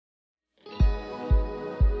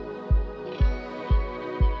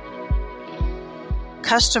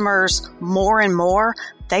customers more and more,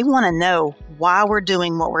 they want to know why we're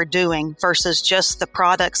doing what we're doing versus just the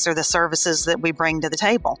products or the services that we bring to the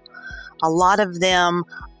table. A lot of them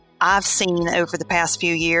I've seen over the past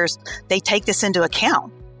few years, they take this into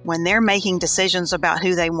account. When they're making decisions about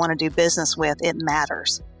who they want to do business with, it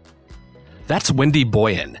matters. That's Wendy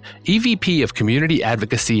Boyan, EVP of Community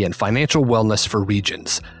Advocacy and Financial Wellness for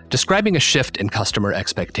Regions, describing a shift in customer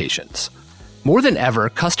expectations. More than ever,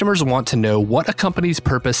 customers want to know what a company's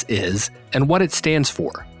purpose is and what it stands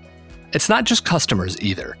for. It's not just customers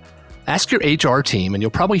either. Ask your HR team and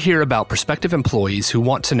you'll probably hear about prospective employees who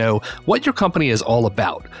want to know what your company is all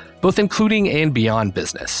about, both including and beyond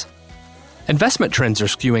business. Investment trends are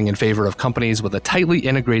skewing in favor of companies with a tightly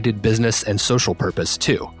integrated business and social purpose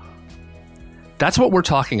too. That's what we're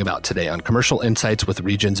talking about today on Commercial Insights with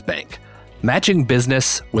Regions Bank, matching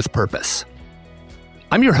business with purpose.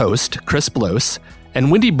 I'm your host, Chris Blose,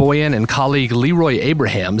 and Wendy Boyan and colleague Leroy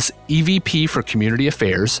Abrahams, EVP for Community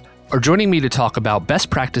Affairs, are joining me to talk about best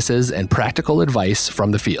practices and practical advice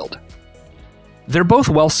from the field. They're both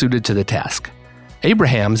well suited to the task.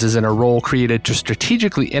 Abrahams is in a role created to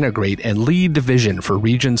strategically integrate and lead the vision for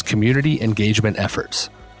Regions' community engagement efforts.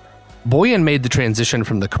 Boyan made the transition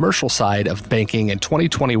from the commercial side of banking in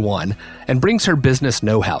 2021 and brings her business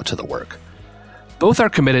know-how to the work. Both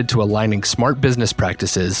are committed to aligning smart business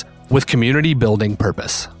practices with community building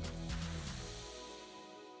purpose.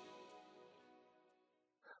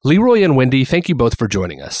 Leroy and Wendy, thank you both for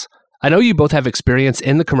joining us. I know you both have experience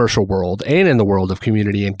in the commercial world and in the world of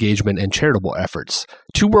community engagement and charitable efforts,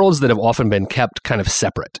 two worlds that have often been kept kind of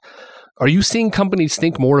separate. Are you seeing companies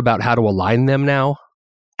think more about how to align them now?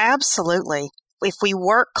 Absolutely. If we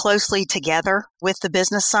work closely together with the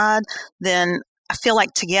business side, then I feel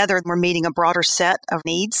like together we're meeting a broader set of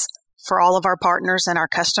needs for all of our partners and our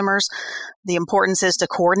customers. The importance is to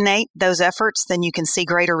coordinate those efforts, then you can see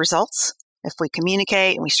greater results. If we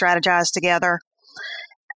communicate and we strategize together,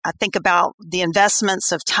 I think about the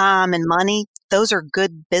investments of time and money. Those are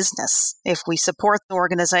good business. If we support the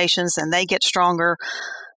organizations and they get stronger,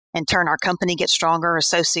 in turn our company gets stronger,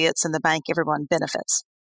 associates in the bank, everyone benefits.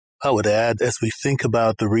 I would add, as we think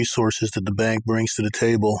about the resources that the bank brings to the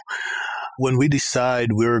table, when we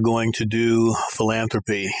decide we're going to do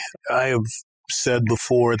philanthropy, I have said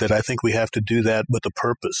before that I think we have to do that with a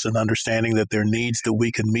purpose and understanding that there are needs that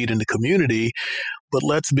we can meet in the community, but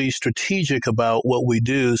let's be strategic about what we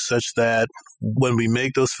do such that when we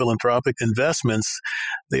make those philanthropic investments,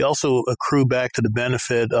 they also accrue back to the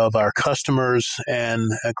benefit of our customers and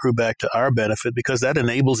accrue back to our benefit because that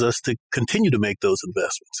enables us to continue to make those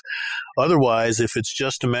investments. Otherwise, if it's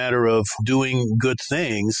just a matter of doing good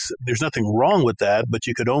things, there's nothing wrong with that, but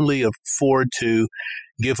you could only afford to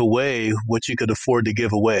give away what you could afford to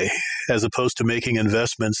give away, as opposed to making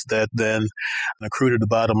investments that then accrue to the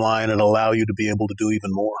bottom line and allow you to be able to do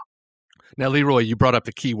even more. Now, Leroy, you brought up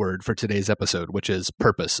the key word for today's episode, which is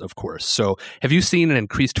purpose, of course. So have you seen an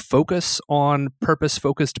increased focus on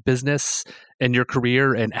purpose-focused business in your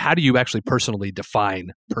career? And how do you actually personally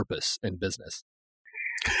define purpose in business?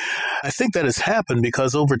 I think that has happened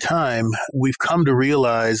because over time, we've come to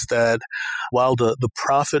realize that while the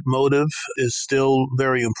profit motive is still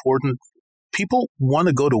very important, people want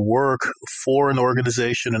to go to work for an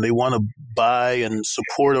organization and they want to buy and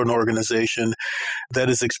support an organization that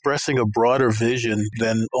is expressing a broader vision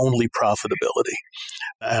than only profitability.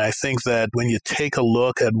 And I think that when you take a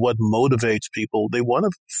look at what motivates people, they want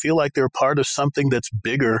to feel like they're part of something that's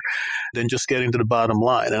bigger than just getting to the bottom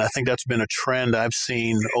line. And I think that's been a trend I've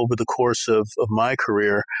seen over the course of my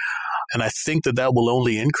career. And I think that will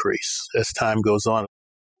only increase as time goes on.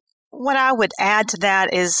 What I would add to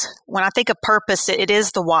that is when I think of purpose, it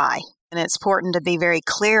is the why. And it's important to be very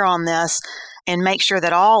clear on this and make sure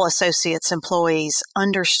that all associates, employees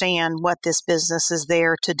understand what this business is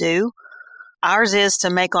there to do. Ours is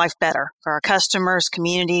to make life better for our customers,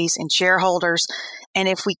 communities, and shareholders. And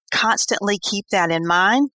if we constantly keep that in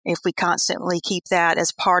mind, if we constantly keep that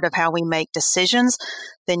as part of how we make decisions,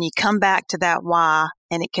 then you come back to that why,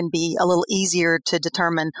 and it can be a little easier to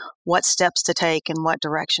determine what steps to take and what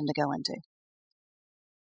direction to go into.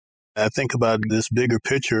 I think about this bigger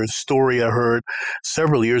picture, a story I heard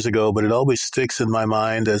several years ago, but it always sticks in my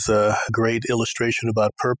mind as a great illustration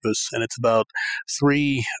about purpose. And it's about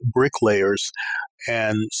 3 bricklayers.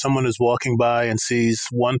 And someone is walking by and sees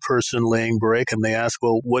one person laying brick, and they ask,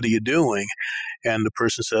 well, what are you doing? And the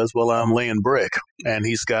person says, well, I'm laying brick. And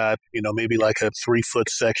he's got, maybe like a 3-foot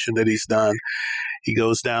section that he's done. He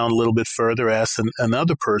goes down a little bit further, asks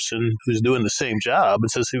another person who's doing the same job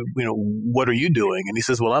and says, what are you doing? And he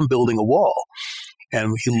says, well, I'm building a wall.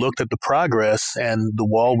 And he looked at the progress, and the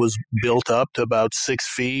wall was built up to about 6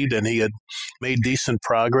 feet, and he had made decent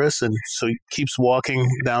progress. And so he keeps walking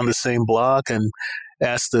down the same block and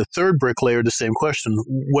asked the third bricklayer the same question,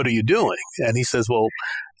 "What are you doing?" And he says, "Well,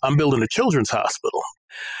 I'm building a children's hospital.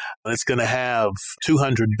 And it's going to have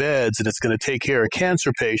 200 beds, and it's going to take care of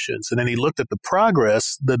cancer patients." And then he looked at the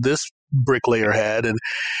progress that this bricklayer had, and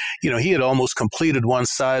he had almost completed one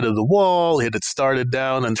side of the wall. It had started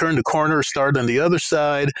down and turned the corner, started on the other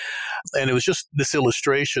side. And it was just this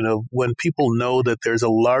illustration of when people know that there's a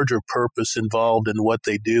larger purpose involved in what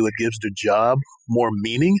they do, it gives their job more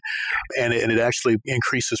meaning, and it actually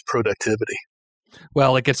increases productivity.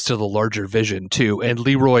 Well, it gets to the larger vision too. And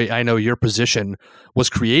Leroy, I know your position was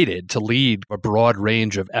created to lead a broad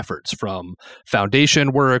range of efforts, from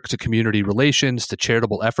foundation work to community relations to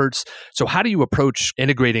charitable efforts. So how do you approach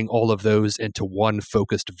integrating all of those into one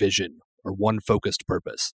focused vision or one focused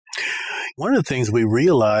purpose? One of the things we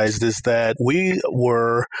realized is that we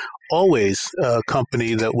were always a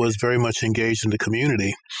company that was very much engaged in the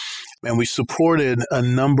community, and we supported a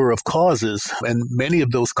number of causes, and many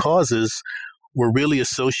of those causes were really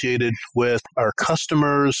associated with our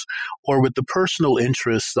customers or with the personal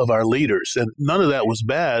interests of our leaders. And none of that was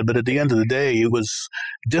bad, but at the end of the day, it was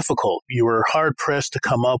difficult. You were hard-pressed to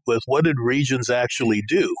come up with what did Regions actually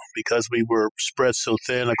do, because we were spread so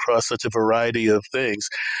thin across such a variety of things.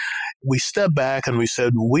 We stepped back and we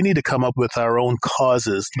said, we need to come up with our own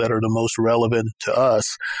causes that are the most relevant to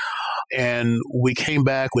us. And we came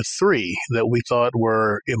back with 3 that we thought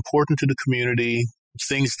were important to the community,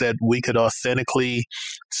 things that we could authentically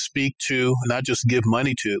speak to, not just give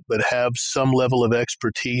money to, but have some level of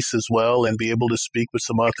expertise as well and be able to speak with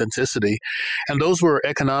some authenticity. And those were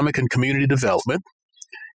economic and community development,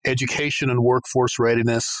 education and workforce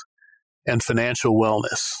readiness, and financial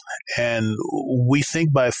wellness. And we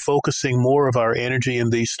think by focusing more of our energy in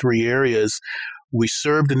these 3 areas, we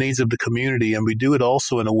serve the needs of the community, and we do it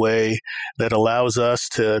also in a way that allows us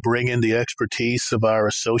to bring in the expertise of our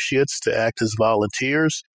associates to act as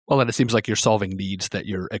volunteers. Well, and it seems like you're solving needs that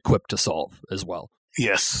you're equipped to solve as well.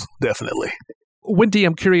 Yes, definitely. Wendy,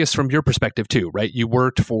 I'm curious from your perspective too, right? You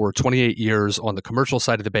worked for 28 years on the commercial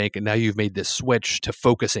side of the bank, and now you've made this switch to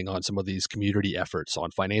focusing on some of these community efforts, on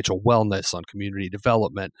financial wellness, on community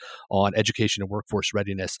development, on education and workforce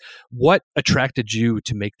readiness. What attracted you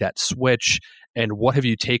to make that switch, and what have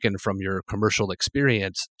you taken from your commercial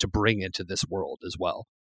experience to bring into this world as well?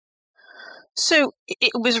 So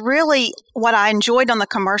it was really what I enjoyed on the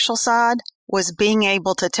commercial side was being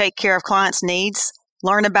able to take care of clients' needs,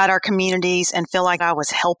 learn about our communities, and feel like I was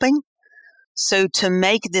helping. So to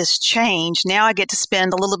make this change, now I get to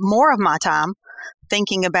spend a little more of my time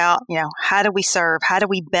thinking about, how do we serve? How do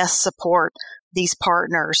we best support these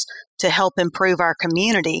partners to help improve our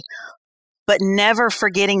community, but never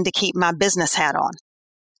forgetting to keep my business hat on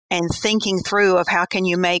and thinking through of how can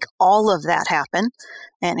you make all of that happen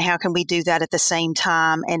and how can we do that at the same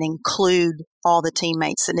time and include all the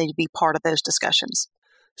teammates that need to be part of those discussions.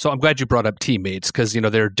 So I'm glad you brought up teammates because,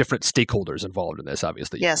 there are different stakeholders involved in this,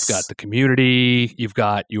 obviously. Yes. You've got the community, you've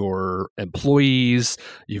got your employees,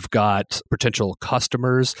 you've got potential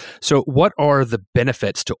customers. So what are the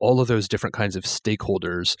benefits to all of those different kinds of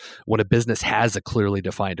stakeholders when a business has a clearly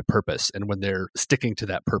defined purpose and when they're sticking to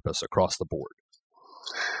that purpose across the board?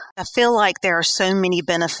 I feel like there are so many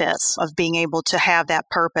benefits of being able to have that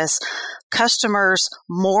purpose. Customers,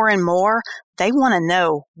 more and more, they want to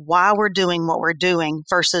know why we're doing what we're doing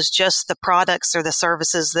versus just the products or the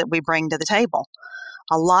services that we bring to the table.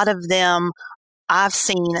 A lot of them I've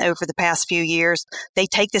seen over the past few years, they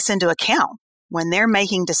take this into account. When they're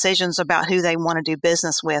making decisions about who they want to do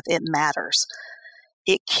business with, it matters.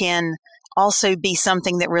 It can also be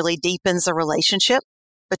something that really deepens the relationship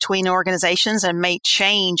between organizations and may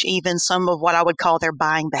change even some of what I would call their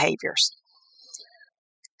buying behaviors.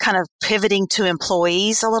 Kind of pivoting to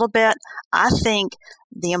employees a little bit, I think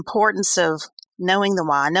the importance of knowing the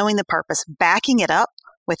why, knowing the purpose, backing it up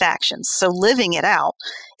with actions. So living it out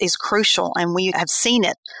is crucial, and we have seen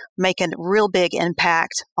it make a real big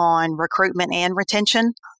impact on recruitment and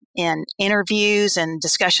retention. In interviews and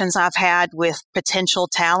discussions I've had with potential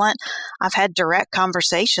talent, I've had direct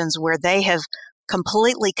conversations where they have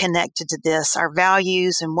completely connected to this, our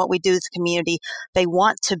values and what we do with the community. They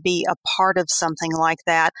want to be a part of something like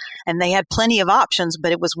that. And they had plenty of options,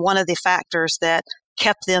 but it was one of the factors that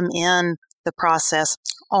kept them in the process.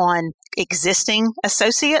 On existing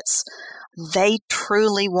associates, they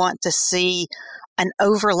truly want to see an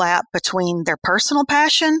overlap between their personal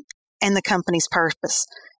passion and the company's purpose.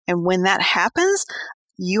 And when that happens,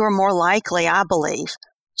 you are more likely, I believe,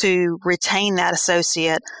 to retain that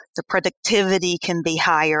associate. The productivity can be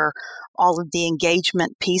higher, all of the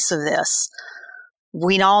engagement piece of this.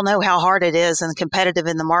 We all know how hard it is and competitive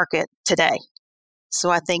in the market today. So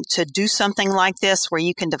I think to do something like this where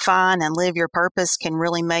you can define and live your purpose can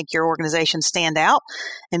really make your organization stand out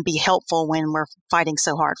and be helpful when we're fighting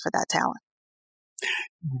so hard for that talent.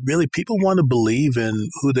 Really, people want to believe in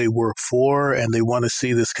who they work for, and they want to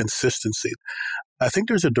see this consistency. I think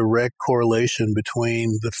there's a direct correlation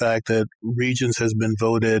between the fact that Regions has been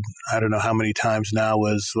voted, I don't know how many times now,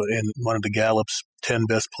 as in one of the Gallup's 10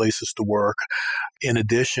 best places to work. In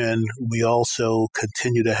addition, we also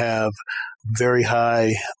continue to have very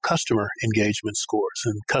high customer engagement scores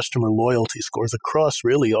and customer loyalty scores across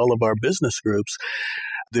really all of our business groups.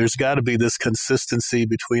 There's got to be this consistency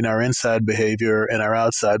between our inside behavior and our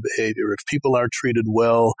outside behavior. If people are treated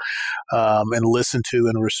well and listened to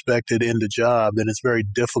and respected in the job, then it's very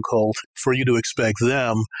difficult for you to expect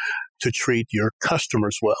them to treat your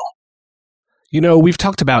customers well. You know, we've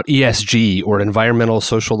talked about ESG, or environmental,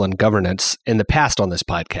 social, and governance, in the past on this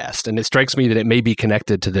podcast, and it strikes me that it may be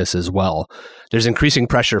connected to this as well. There's increasing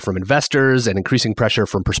pressure from investors and increasing pressure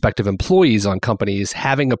from prospective employees on companies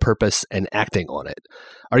having a purpose and acting on it.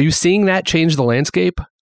 Are you seeing that change the landscape?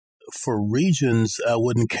 For Regions, I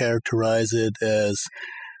wouldn't characterize it as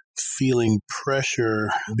feeling pressure,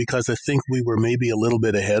 because I think we were maybe a little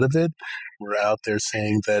bit ahead of it. We're out there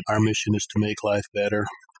saying that our mission is to make life better.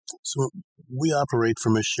 So we operate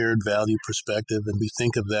from a shared value perspective, and we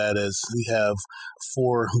think of that as we have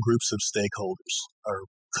 4 groups of stakeholders: our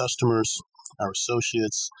customers, our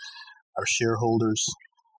associates, our shareholders,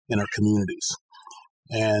 and our communities.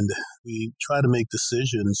 And we try to make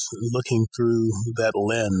decisions looking through that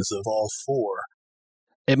lens of all 4.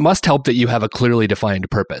 It must help that you have a clearly defined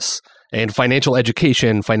purpose. And financial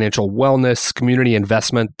education, financial wellness, community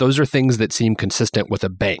investment, those are things that seem consistent with a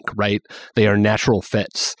bank, right? They are natural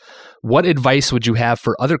fits. What advice would you have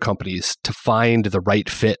for other companies to find the right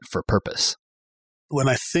fit for purpose? When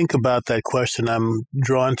I think about that question, I'm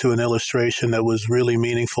drawn to an illustration that was really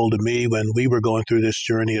meaningful to me when we were going through this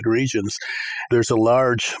journey at Regions. There's a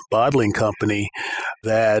large bottling company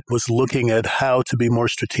that was looking at how to be more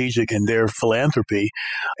strategic in their philanthropy,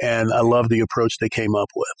 and I love the approach they came up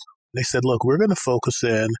with. They said, look, we're going to focus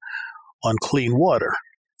in on clean water.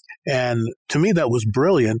 And to me, that was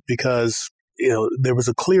brilliant because there was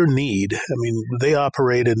a clear need. I mean, they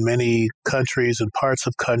operate in many countries and parts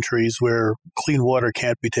of countries where clean water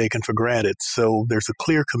can't be taken for granted. So there's a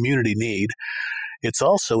clear community need. It's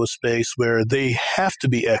also a space where they have to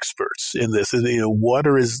be experts in this.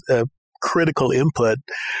 Water is a critical input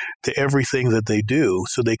to everything that they do,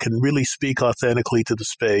 so they can really speak authentically to the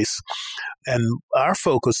space. And our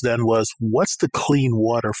focus then was, what's the clean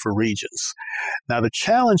water for Regions? Now, the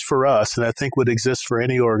challenge for us, and I think would exist for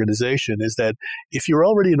any organization, is that if you're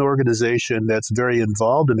already an organization that's very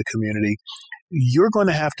involved in the community, you're going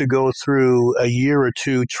to have to go through a year or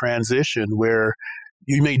 2 transition where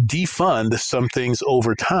you may defund some things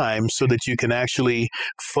over time so that you can actually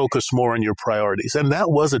focus more on your priorities. And that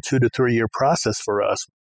was a 2 to 3 year process for us.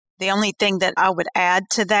 The only thing that I would add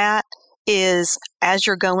to that is, as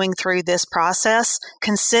you're going through this process,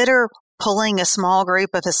 consider pulling a small group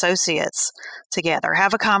of associates together.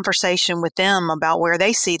 Have a conversation with them about where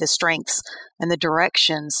they see the strengths and the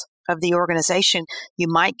directions of the organization. You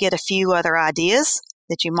might get a few other ideas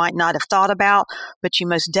that you might not have thought about, but you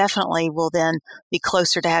most definitely will then be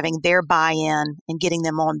closer to having their buy-in and getting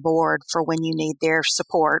them on board for when you need their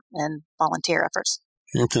support and volunteer efforts.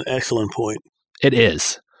 That's an excellent point. It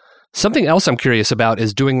is. Something else I'm curious about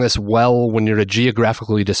is doing this well when you're a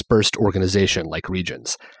geographically dispersed organization like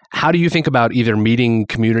Regions. How do you think about either meeting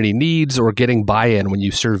community needs or getting buy-in when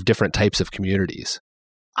you serve different types of communities?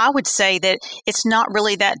 I would say that it's not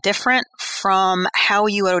really that different from how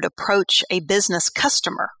you would approach a business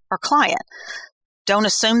customer or client. Don't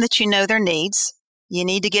assume that you know their needs. You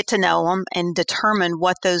need to get to know them and determine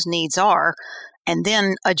what those needs are, and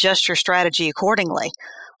then adjust your strategy accordingly.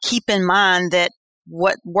 Keep in mind that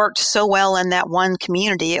what worked so well in that one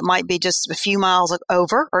community, it might be just a few miles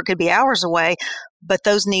over, or it could be hours away, but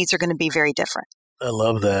those needs are going to be very different. I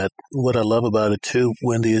love that. What I love about it too,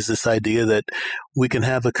 Wendy, is this idea that we can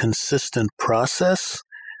have a consistent process,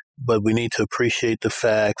 but we need to appreciate the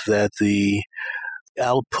fact that the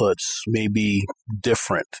outputs may be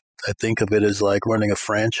different. I think of it as like running a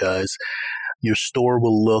franchise. Your store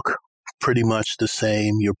will look pretty much the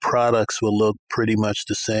same. Your products will look pretty much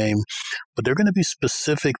the same, but there are going to be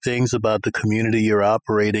specific things about the community you're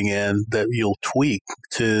operating in that you'll tweak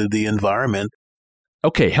to the environment.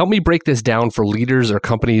 Okay, help me break this down for leaders or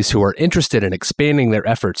companies who are interested in expanding their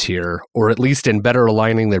efforts here, or at least in better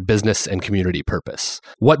aligning their business and community purpose.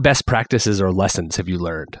 What best practices or lessons have you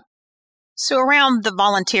learned? So around the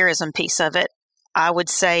volunteerism piece of it, I would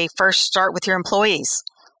say first start with your employees.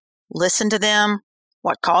 Listen to them.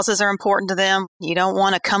 What causes are important to them. You don't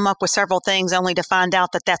want to come up with several things only to find out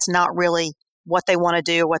that that's not really what they want to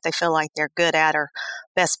do or what they feel like they're good at or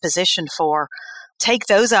best positioned for. Take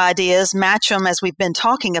those ideas, match them, as we've been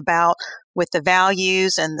talking about, with the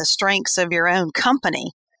values and the strengths of your own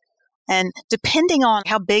company. And depending on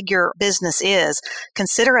how big your business is,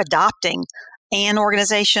 consider adopting an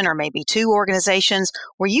organization or maybe two organizations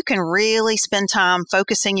where you can really spend time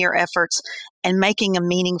focusing your efforts and making a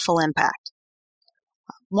meaningful impact.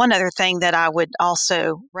 One other thing that I would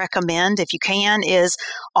also recommend, if you can, is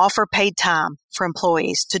offer paid time for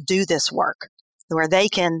employees to do this work, where they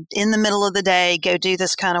can, in the middle of the day, go do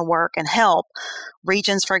this kind of work and help.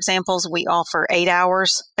 Regions, for example, we offer 8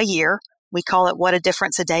 hours a year. We call it What a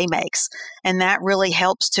Difference a Day Makes. And that really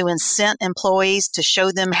helps to incent employees to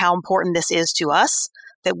show them how important this is to us,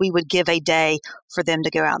 that we would give a day for them to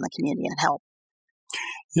go out in the community and help.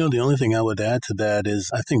 The only thing I would add to that is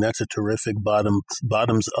I think that's a terrific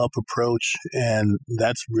bottoms up approach, and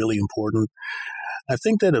that's really important. I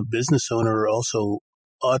think that a business owner also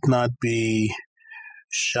ought not be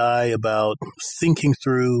shy about thinking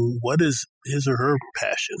through what is his or her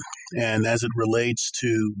passion. And as it relates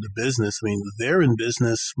to the business, they're in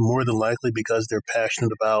business more than likely because they're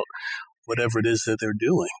passionate about whatever it is that they're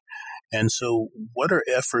doing. And so what are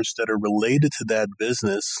efforts that are related to that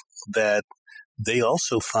business that they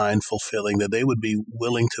also find fulfilling, that they would be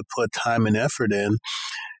willing to put time and effort in,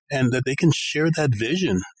 and that they can share that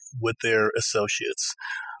vision with their associates?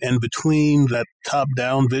 And between that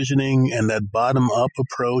top-down visioning and that bottom-up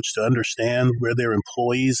approach to understand where their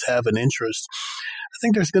employees have an interest, I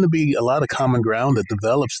think there's going to be a lot of common ground that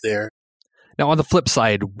develops there. Now, on the flip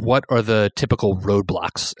side, what are the typical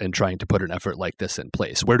roadblocks in trying to put an effort like this in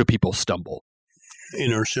place? Where do people stumble?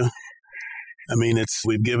 Inertia.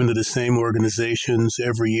 We've given to the same organizations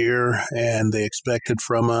every year, and they expect it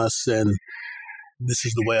from us, and this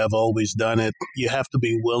is the way I've always done it. You have to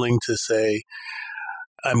be willing to say,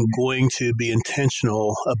 I'm going to be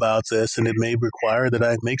intentional about this, and it may require that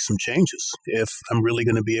I make some changes if I'm really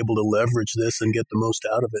going to be able to leverage this and get the most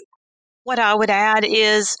out of it. What I would add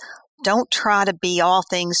is don't try to be all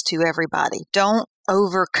things to everybody. Don't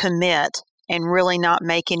overcommit and really not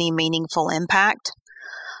make any meaningful impact.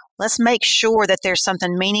 Let's make sure that there's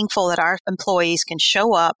something meaningful that our employees can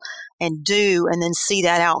show up and do and then see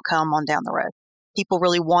that outcome on down the road. People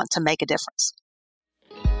really want to make a difference.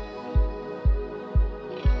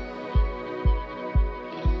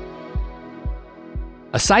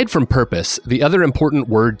 Aside from purpose, the other important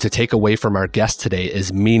word to take away from our guest today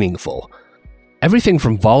is meaningful. Everything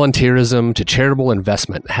from volunteerism to charitable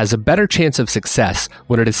investment has a better chance of success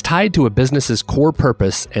when it is tied to a business's core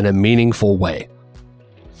purpose in a meaningful way.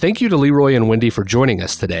 Thank you to Leroy and Wendy for joining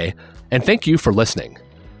us today, and thank you for listening.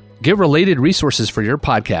 Get related resources for your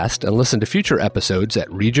podcast and listen to future episodes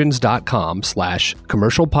at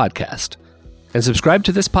regions.com/commercial podcast. And subscribe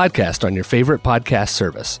to this podcast on your favorite podcast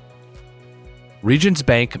service. Regions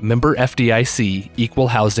Bank, member FDIC, equal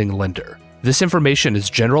housing lender. This information is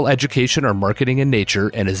general education or marketing in nature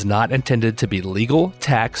and is not intended to be legal,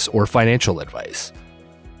 tax, or financial advice.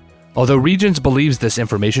 Although Regions believes this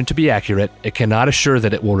information to be accurate, it cannot assure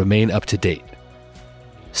that it will remain up to date.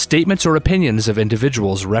 Statements or opinions of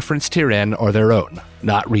individuals referenced herein are their own,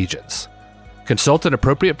 not Regions. Consult an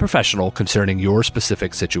appropriate professional concerning your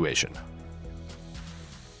specific situation.